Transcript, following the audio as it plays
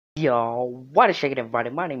Yo, what is shaking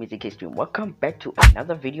everybody? My name is EK. Welcome back to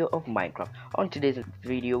another video of Minecraft. On today's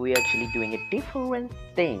video, we're actually doing a different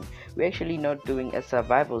thing. We're actually not doing a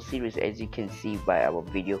survival series, as you can see by our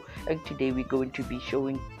video. And today we're going to be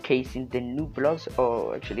showcasing the new blocks,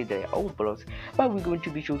 or actually the old blocks, but we're going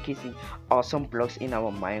to be showcasing awesome blocks in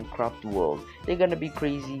our Minecraft world. They're gonna be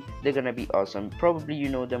crazy, they're gonna be awesome. Probably you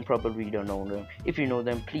know them, probably you don't know them. If you know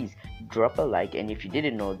them, please drop a like, and if you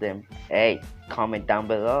didn't know them, hey, comment down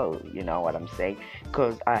below, you know what I'm saying,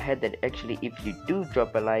 because I heard that actually if you do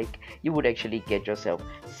drop a like, you would actually get yourself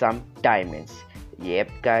some diamonds. Yep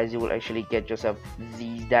guys, you will actually get yourself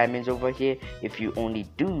these diamonds over here if you only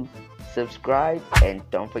do subscribe, and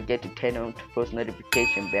don't forget to turn on post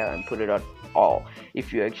notification bell and put it on all.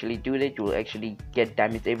 If you actually do that, you will actually get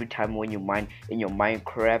diamonds every time when you mine in your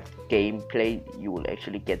Minecraft gameplay. You will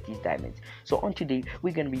actually get these diamonds. So on today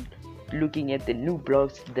we're gonna be looking at the new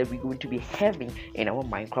blocks that we're going to be having in our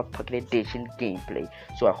Minecraft Pocket Edition gameplay.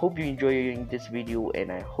 So I hope you enjoying this video,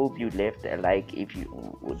 and I hope you left a like if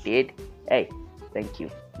you did. Hey, thank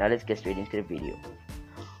you. Now let's get straight into the video.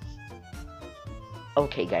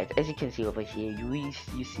 Okay guys, as you can see over here,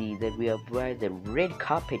 you see that we are wearing the red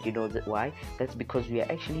carpet. You know that why? That's because we are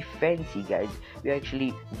actually fancy guys. We are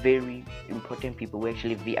actually very important people. We're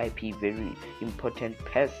actually VIP, very important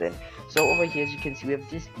person. So over here, as you can see, we have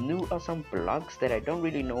these new awesome blocks that I don't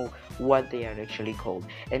really know what they are actually called.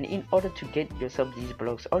 And in order to get yourself these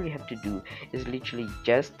blocks, all you have to do is literally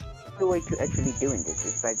just the way to actually doing this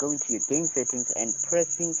is by going to your game settings and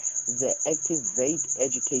pressing the activate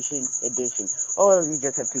education edition, or you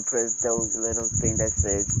just have to press those little thing that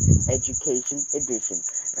says education edition.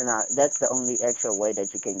 And that's the only actual way that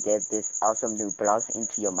you can get this awesome new blocks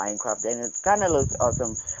into your Minecraft. And it kind of looks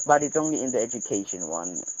awesome, but it's only in the education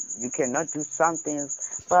one. You cannot do some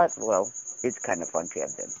things, but well, it's kind of fun to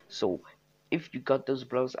have them. So if you got those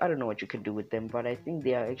blocks, I don't know what you can do with them, but I think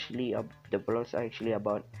they are actually the blocks are actually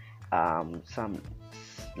about some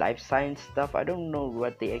life science stuff. I don't know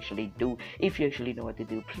what they actually do. If you actually know what they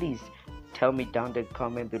do, please tell me down the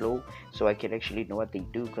comment below so I can actually know what they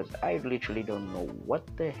do, because I literally don't know what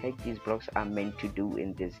the heck these blocks are meant to do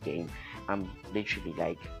in this game. I'm literally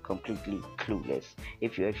like completely clueless.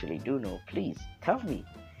 If you actually do know, please tell me.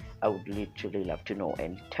 I would literally love to know,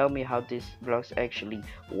 and tell me how these blocks actually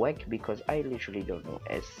work, because I literally don't know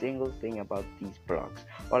a single thing about these blocks.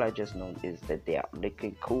 All I just know is that they are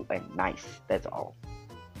looking cool and nice. That's all.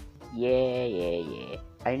 Yeah.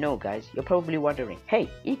 I know guys, you're probably wondering, hey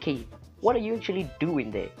EK, what are you actually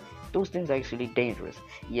doing there? Those things are actually dangerous.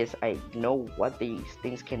 Yes, I know what these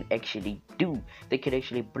things can actually do. They can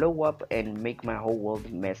actually blow up and make my whole world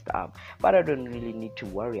messed up. But I don't really need to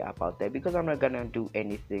worry about that, because I'm not gonna do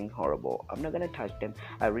anything horrible. I'm not gonna touch them.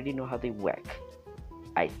 I already know how they work,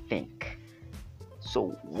 I think.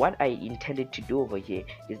 So what I intended to do over here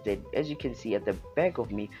is that, as you can see at the back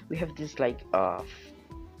of me, we have this like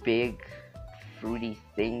big fruity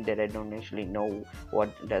thing that I don't actually know what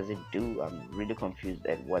does it do. I'm really confused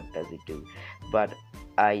at what does it do, but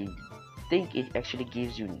I think it actually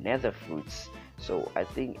gives you nether fruits. So I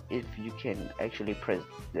think if you can actually press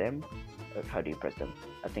them, how do you press them?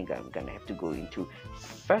 I think I'm gonna have to go into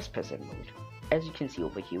first person mode. As you can see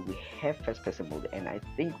over here, we have first person mode, and I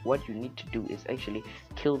think what you need to do is actually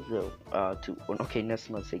kill the okay, let's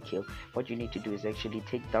not say kill. What you need to do is actually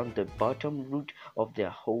take down the bottom root of the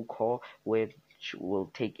whole core, which will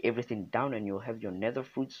take everything down, and you'll have your nether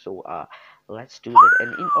fruits. So let's do that.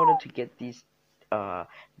 And in order to get these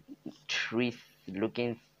tree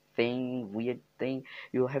looking weird thing,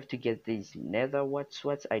 you'll have to get these nether what's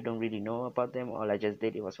I don't really know about them. All I just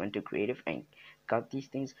did, it was went to creative and got these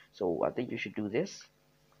things. So I think you should do this.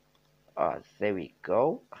 There we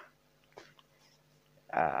go.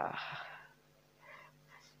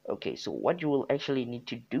 Okay, so what you will actually need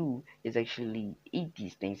to do is actually eat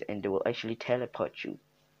these things, and they will actually teleport you.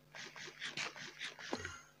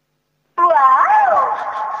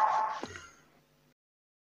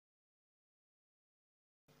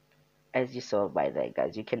 As you saw by that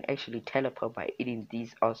guys, you can actually teleport by eating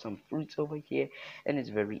these awesome fruits over here, and it's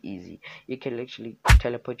very easy. You can actually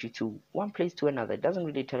teleport you to one place to another. It doesn't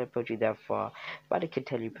really teleport you that far, but it can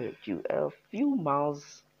teleport you a few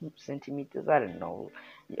miles, centimeters, I don't know.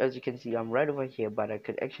 As you can see, I'm right over here, but I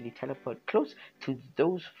could actually teleport close to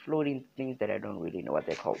those floating things that I don't really know what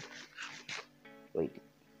they're called. Wait,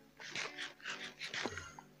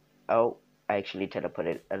 oh, I actually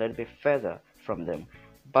teleported a little bit further from them,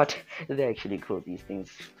 but they're actually cool, these things.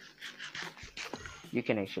 You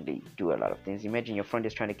can actually do a lot of things. Imagine your friend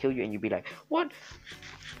is trying to kill you, and you'd be like, what?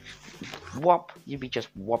 Whop! You'd be just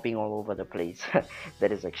whopping all over the place.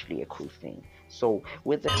 That is actually a cool thing. So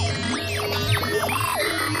with the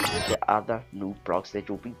other new blocks that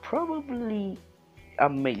you'll be probably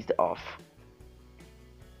amazed of.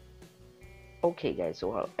 Okay guys,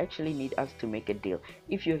 so I'll actually need us to make a deal.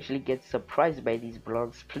 If you actually get surprised by these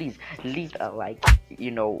blogs, please leave a like.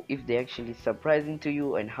 If they're actually surprising to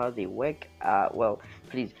you and how they work, well,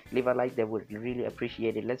 please leave a like. That would really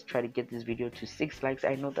appreciate it. Let's try to get this video to 6 likes.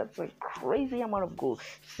 I know that's a crazy amount of goal.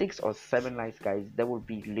 6 or 7 likes, guys. That would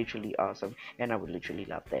be literally awesome, and I would literally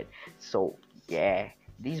love that. So yeah,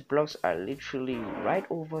 these blocks are literally right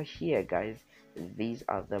over here, guys. These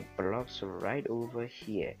are the blocks right over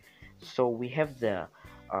here. So we have the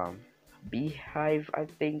um beehive. I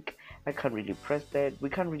think I can't really press that. We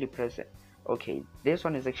can't really press it. Okay, this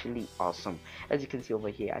one is actually awesome. As you can see over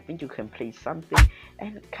here, I think you can play something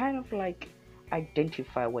and kind of like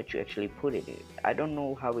identify what you actually put in it. I don't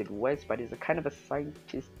know how it works, but it's a kind of a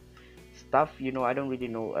scientist stuff. I don't really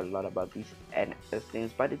know a lot about these and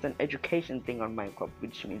things, but it's an education thing on Minecraft,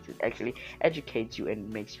 which means it actually educates you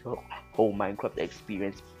and makes your whole Minecraft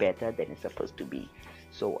experience better than it's supposed to be.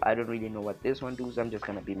 So I don't really know what this one does. I'm just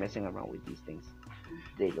gonna be messing around with these things.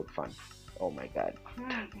 They look fun. Oh my god,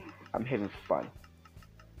 I'm having fun.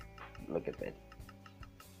 Look at that.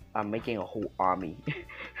 I'm making a whole army.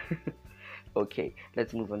 Okay,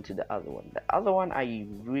 let's move on to the other one. The other one, I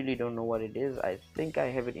really don't know what it is. I think I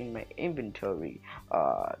have it in my inventory.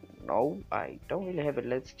 No, I don't really have it.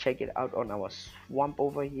 Let's check it out on our swamp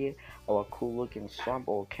over here, our cool looking swamp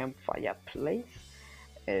or campfire place,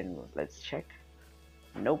 and let's check.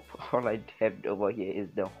 Nope. All I have over here is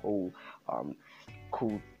the whole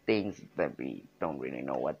cool things that we don't really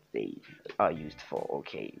know what they are used for.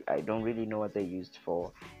 Okay, I don't really know what they're used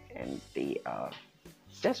for, and they are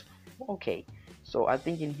just okay. So I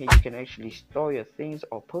think in here you can actually store your things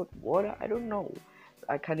or put water. I don't know.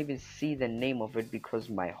 I can't even see the name of it because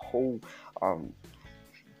my whole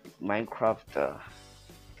Minecraft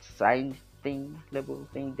sign thing, level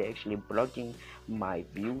thing, they're actually blocking my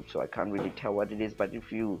view, so I can't really tell what it is. But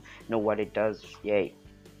if you know what it does, yay,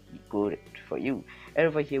 good for you. And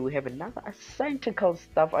over here we have another scientific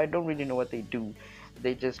stuff. I don't really know what they do.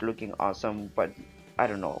 They're just looking awesome, but I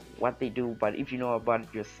don't know what they do. But if you know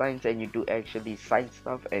about your science and you do actually science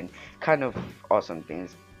stuff and kind of awesome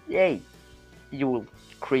things, yay, you will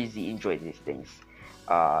crazy enjoy these things.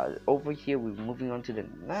 Over here we're moving on to the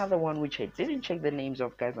another one which I didn't check the names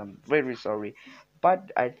of, guys. I'm very sorry,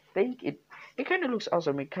 but I think it kind of looks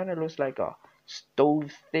awesome. It kind of looks like a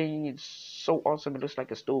stove thing. It's so awesome. It looks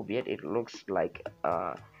like a stove, yet it looks like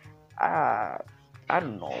uh I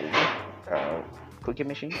don't know, cookie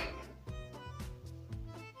machine.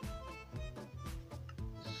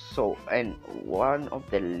 So, and one of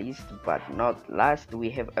the least but not last, we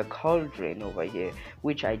have a cauldron over here,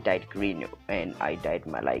 which I dyed green, and I dyed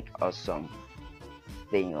my like awesome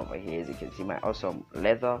thing over here. As you can see, my awesome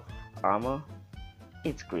leather armor,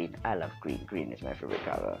 it's green. I love green. Green is my favorite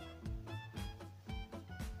color.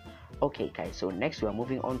 Okay guys, so next we are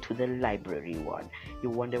moving on to the library one. You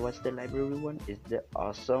wonder what's the library one? Is the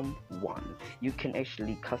awesome one. You can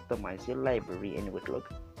actually customize your library and it would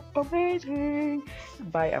look amazing.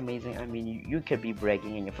 By amazing, I mean you can be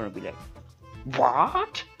bragging and your friend will be like,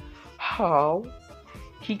 what? How?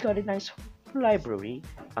 He got a nice library.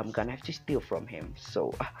 I'm gonna have to steal from him.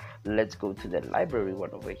 So let's go to the library one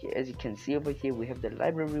over here. As you can see over here, we have the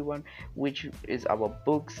library one, which is our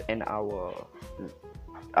books and our,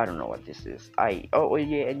 I don't know what this is. Oh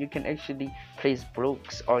yeah, and you can actually place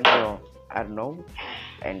books on your, I don't know,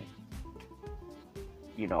 and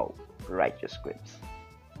write your scripts.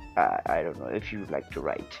 I don't know if you like to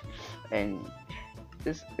write, and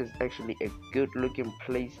this is actually a good looking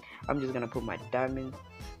place. I'm just gonna put my diamonds,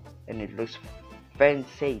 and it looks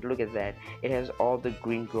fancy. Look at that. It has all the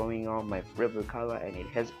green going on, my favorite color, and it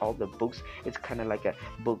has all the books. It's kind of like a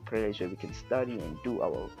book place where we can study and do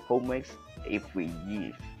our homeworks if we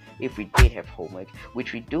did have homework,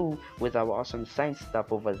 which we do with our awesome science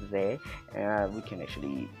stuff over there. We can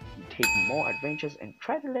actually take more adventures and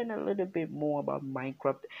try to learn a little bit more about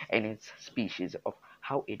Minecraft and its species of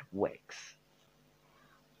how it works.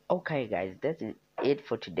 Okay guys, that's it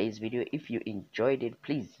for today's video. If you enjoyed it,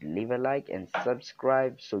 please leave a like and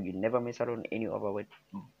subscribe so you never miss out on any of our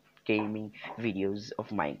gaming videos of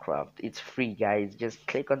Minecraft. It's free, guys. Just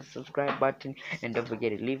click on the subscribe button and don't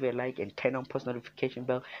forget to leave a like and turn on post notification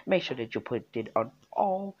bell. Make sure that you put it on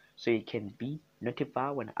all so you can be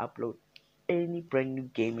notified when I upload any brand new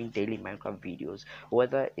gaming daily Minecraft videos,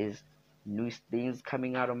 whether it's new things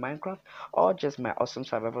coming out of Minecraft, or just my awesome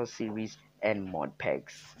survival series and mod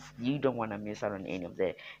packs. You don't want to miss out on any of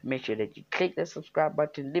that. Make sure that you click the subscribe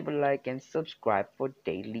button, leave a like, and subscribe for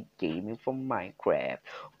daily gaming for Minecraft.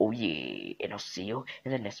 Oh yeah, and I'll see you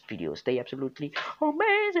in the next video. Stay absolutely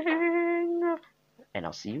amazing, and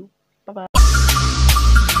I'll see you. Bye bye.